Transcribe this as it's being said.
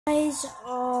Guys,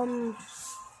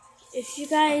 if you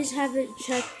guys haven't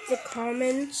checked the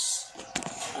comments,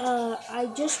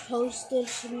 I just posted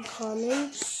some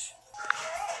comments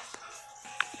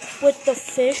with the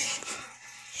fish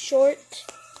short.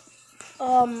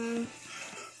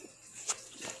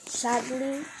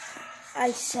 Sadly,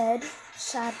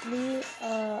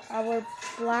 our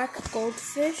black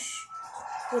goldfish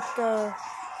with the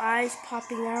eyes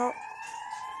popping out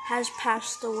has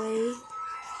passed away.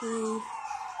 He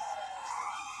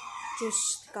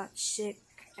just got sick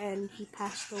and he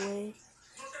passed away.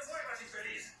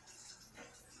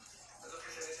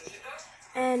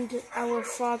 And our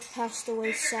frog passed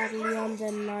away sadly on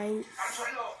the 9th.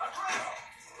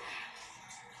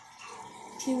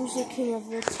 He was the king of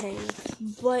the tank.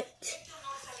 But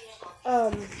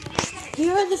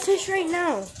here are the fish right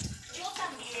now.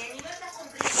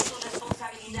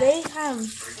 They have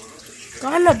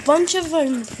gotten a bunch of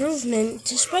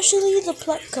improvement, especially the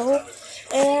Pleco.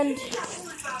 And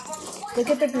look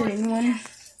at the green one.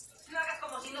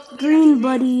 Green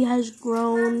buddy has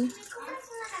grown.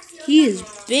 He is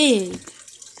big.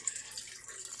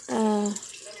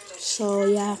 So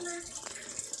yeah.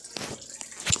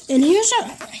 And here's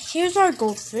our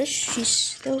goldfish. He's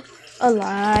still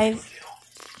alive.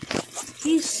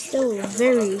 He's still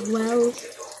very well.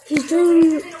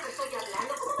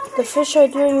 The fish are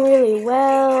doing really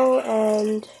well,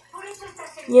 and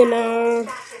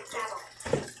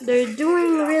they're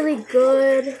doing really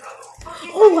good.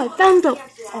 Oh, I found a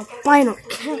albino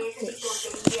catfish.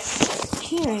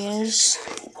 Here he is.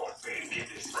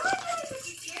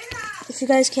 If you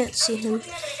guys can't see him.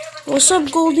 What's up,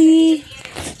 Goldie?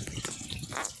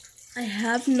 I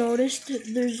have noticed that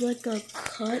there's like a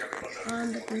cut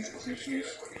on the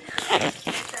goldfishes.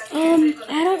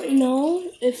 I don't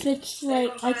know if it's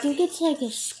like, I think it's like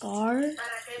a scar.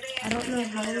 I don't know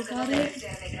how we got it.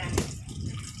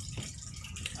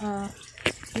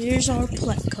 Here's our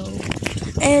Pleco.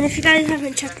 And if you guys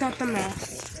haven't checked out the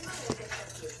math,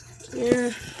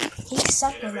 he's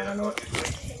sucking on it.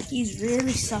 He's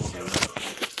really sucking.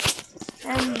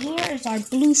 And here is our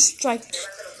blue striped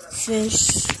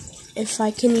fish. If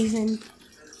I can even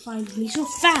find him. He's so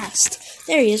fast.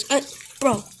 There he is.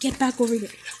 Bro, get back over here.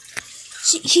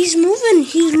 See, he's moving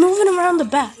around the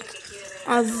back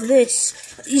of this.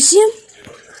 You see him?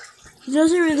 He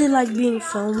doesn't really like being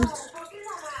filmed.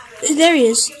 There he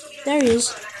is. There he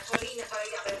is.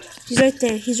 He's right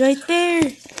there. He's right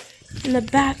there in the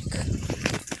back.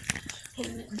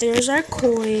 There's our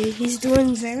koi. He's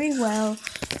doing very well.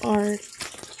 Our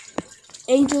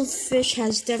angelfish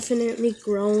has definitely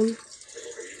grown.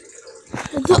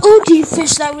 The OG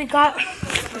fish that we got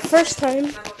the first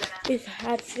time we've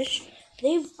had fish,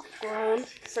 they've grown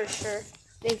for sure.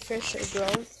 They've for sure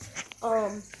grown.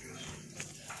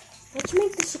 Let's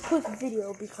make this a quick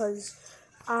video because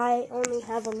I only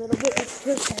have a little bit of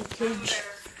percentage.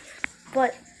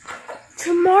 But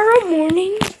tomorrow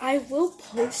morning I will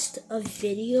post a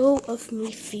video of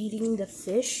me feeding the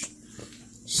fish.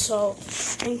 So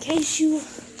in case you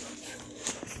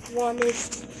wanted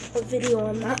a video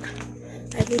on that,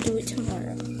 I will do it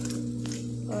tomorrow.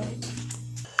 Alright.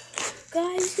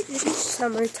 Guys, it is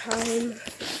summertime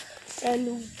and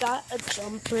we got a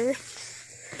jumper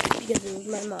because it was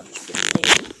my mom's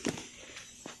birthday.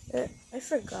 I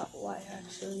forgot why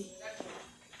actually.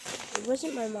 It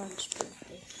wasn't my mom's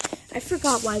birthday. I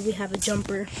forgot why we have a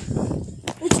jumper.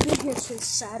 It's been here since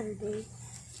Saturday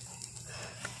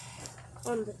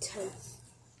on the 10th.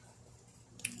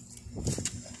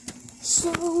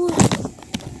 So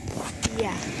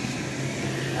yeah.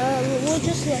 We'll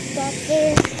just let that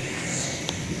there.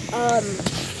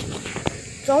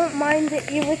 Don't mind the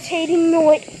irritating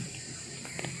noise.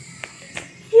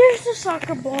 Here's the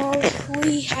soccer ball.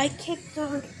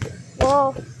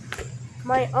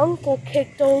 My uncle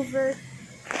kicked over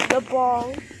the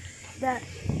ball that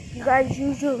you guys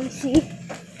usually see.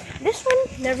 This one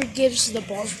never gives the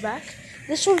balls back.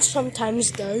 This one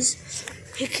sometimes does.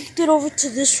 He kicked it over to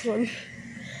this one.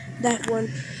 That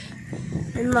one.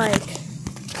 And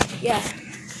yeah.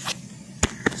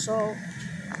 So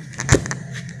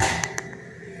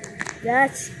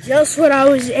that's just what I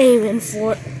was aiming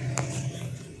for.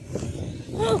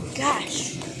 Oh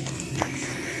gosh.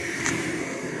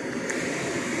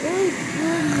 Oh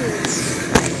goodness.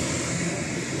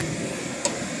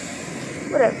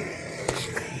 Whatever.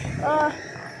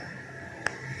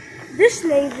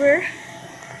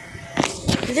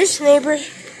 This neighbor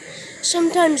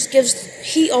sometimes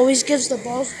always gives the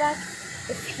balls back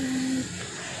if he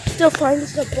still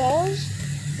finds the balls,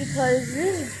 because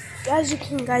as you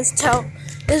can guys tell,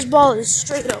 this ball is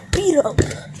straight up beat up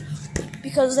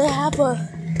because they have a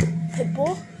pit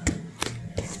bull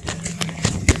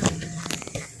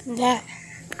that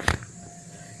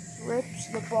rips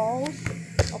the balls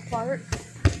apart.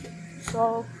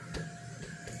 So,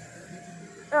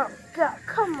 oh God,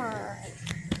 come on.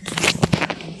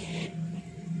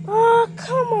 Oh,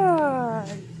 come on.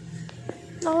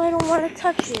 No, I don't want to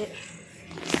touch it.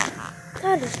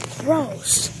 That is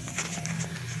gross.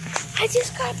 I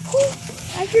just got poop.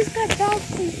 I just got dog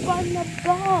poop on the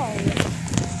ball.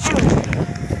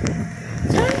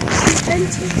 Time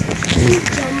to vintage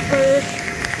jumper.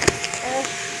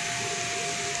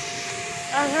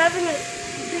 I'm having a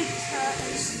big time.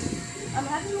 I'm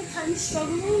having a time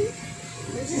struggling.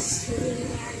 I'm just kidding,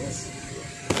 guys.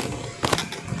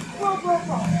 Whoa.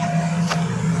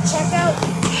 Check out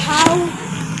how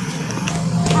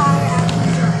high I can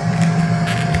jump.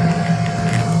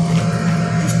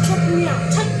 Just check me out.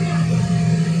 Check me out.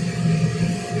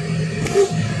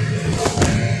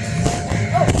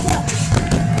 Oh, gosh.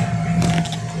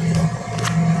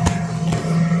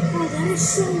 Oh, that is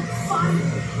so fun,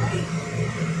 right?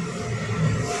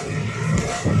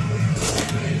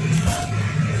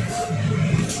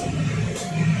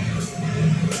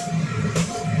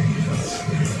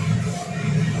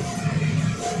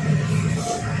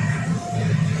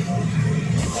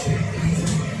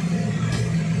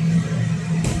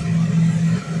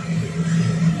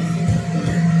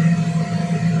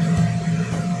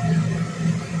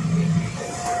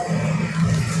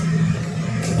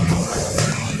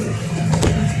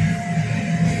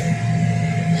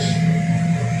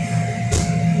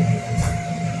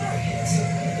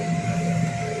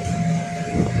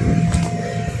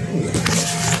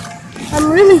 I'm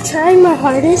really trying my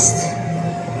hardest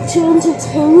to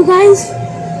entertain you guys.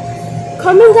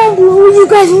 Comment down below what you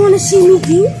guys want to see me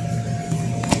do.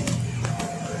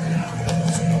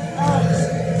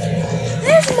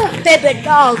 There's my baby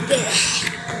dog there.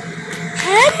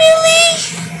 Emily!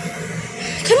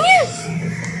 Come here.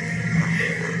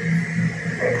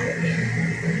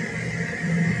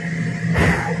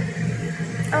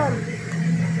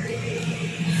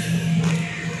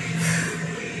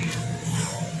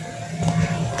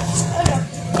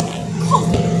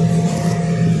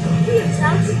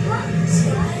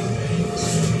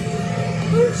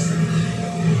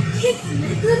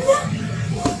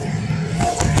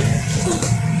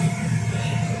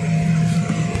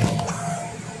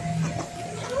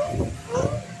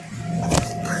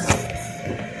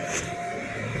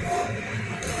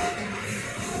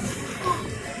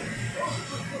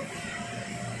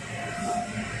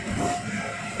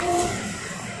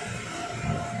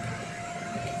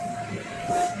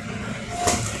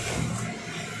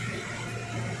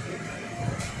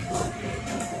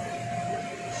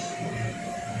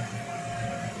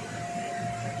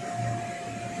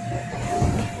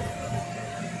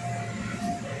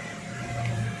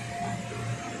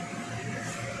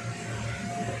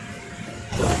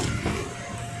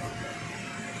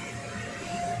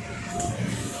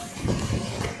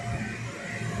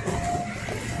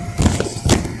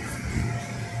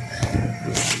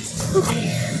 Okay,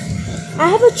 I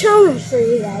have a challenge for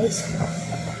you guys.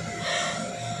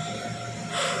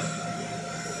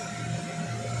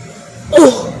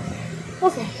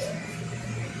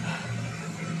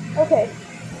 Okay.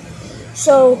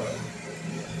 So,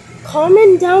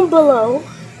 comment down below.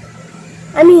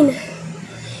 I mean,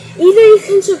 either you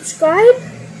can subscribe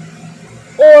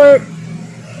or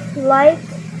like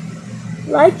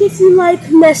if you like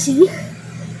Messi,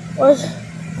 or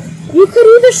you could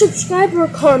either subscribe or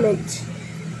comment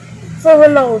for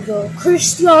Ronaldo,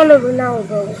 Cristiano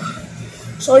Ronaldo.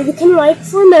 So you can like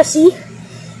for Messi,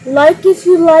 like if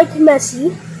you like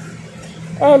Messi,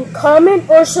 and comment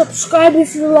or subscribe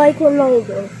if you like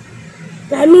Ronaldo.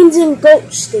 That means in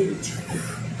GOAT stage.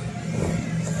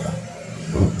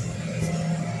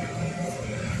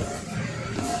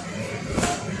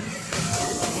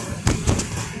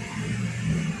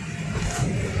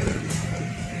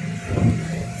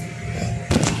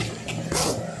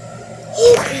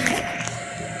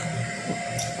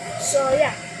 So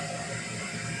yeah.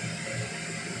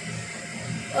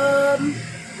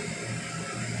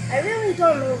 I really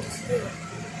don't know what to do.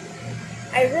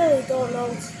 I really don't know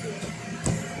what to do.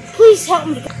 Please help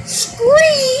me.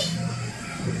 Scream!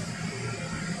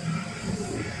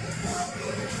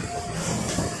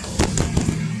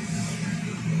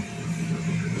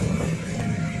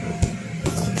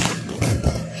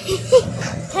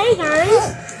 Hey guys!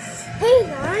 Hey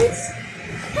guys!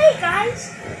 Hey guys!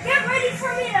 Get ready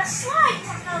for me to slide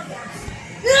tackle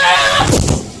you!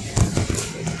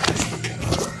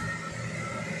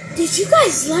 Did you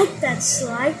guys like that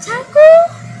slide tackle?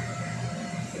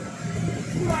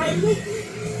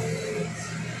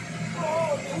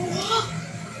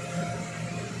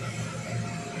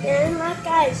 back,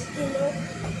 guys. You know,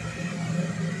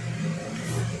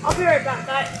 I'll be right back,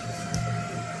 guys.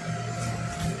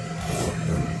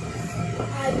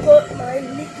 I put my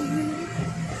liquid.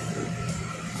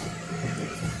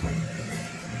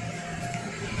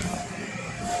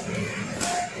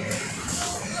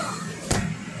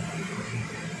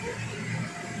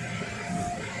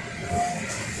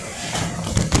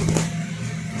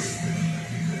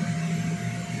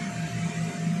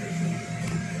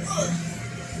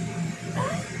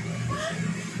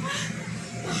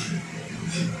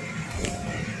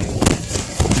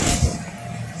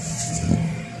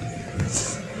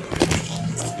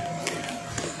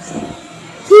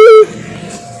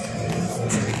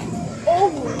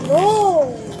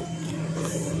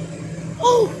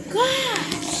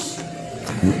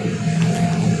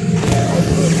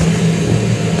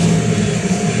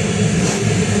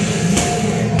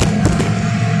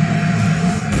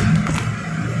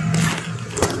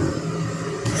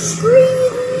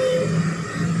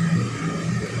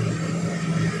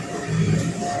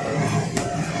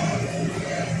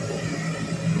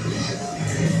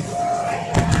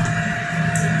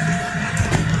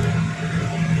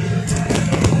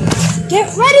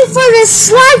 Get ready for this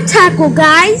slide tackle,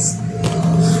 guys.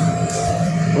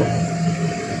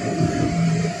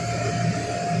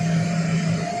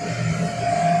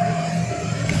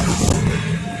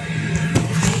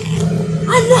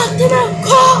 I knocked him out.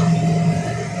 Call.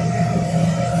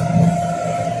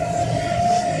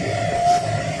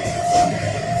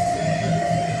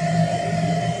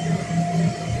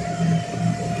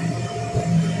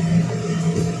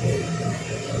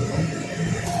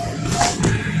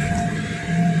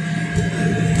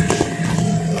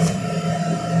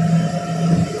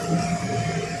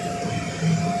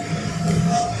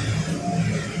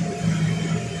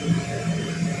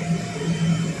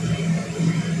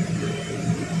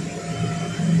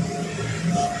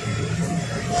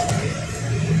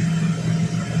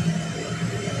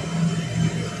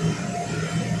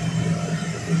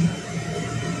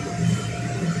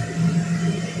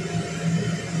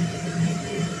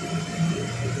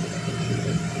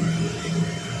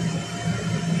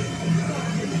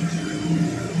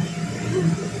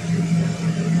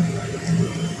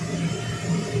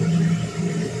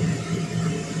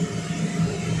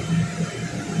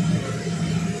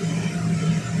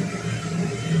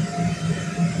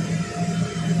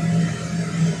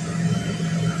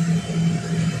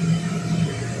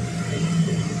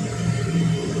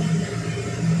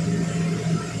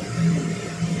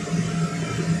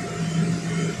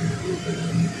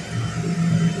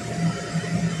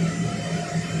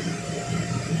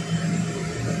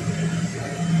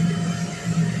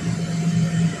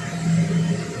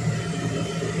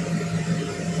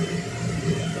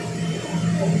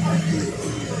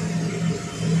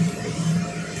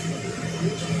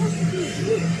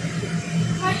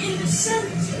 Right in the center.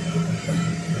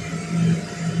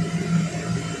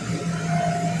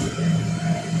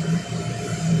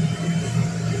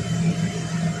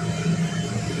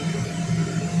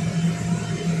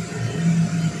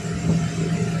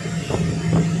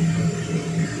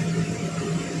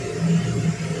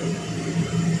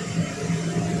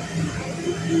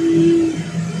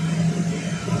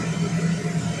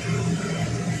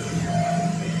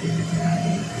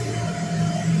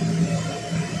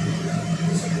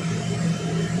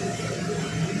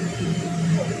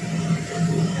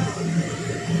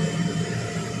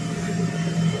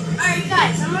 Alright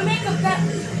guys, I'm gonna make a bet.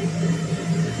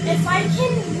 If I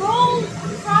can roll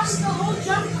across the whole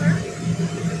jumper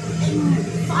in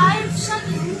 5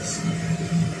 seconds,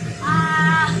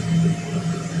 I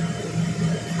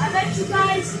bet you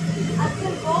guys I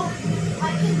can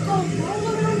go roll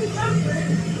around the jumper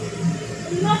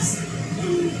in less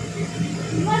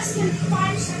than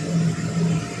 5 seconds.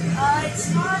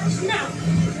 It's not now.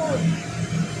 1,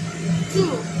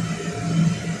 2.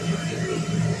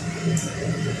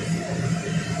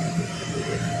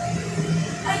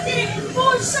 I did it in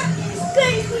 4 seconds,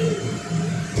 baby!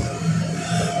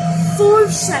 4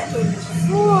 seconds.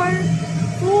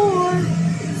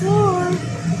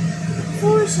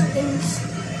 4 seconds.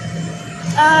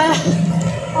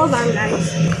 Hold on guys.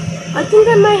 I think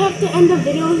I might have to end the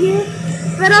video here,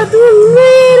 but I'll do a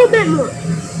little bit more.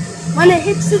 When it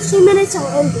hits 15 minutes,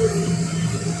 I'll end it.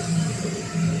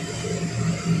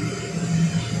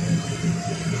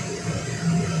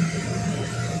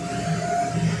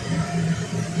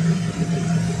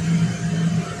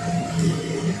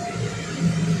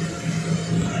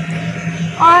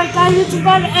 Alright guys, it's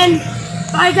about to end.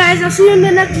 Bye guys, I'll see you in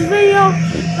the next video.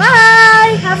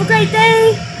 Bye! Have a great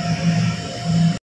day!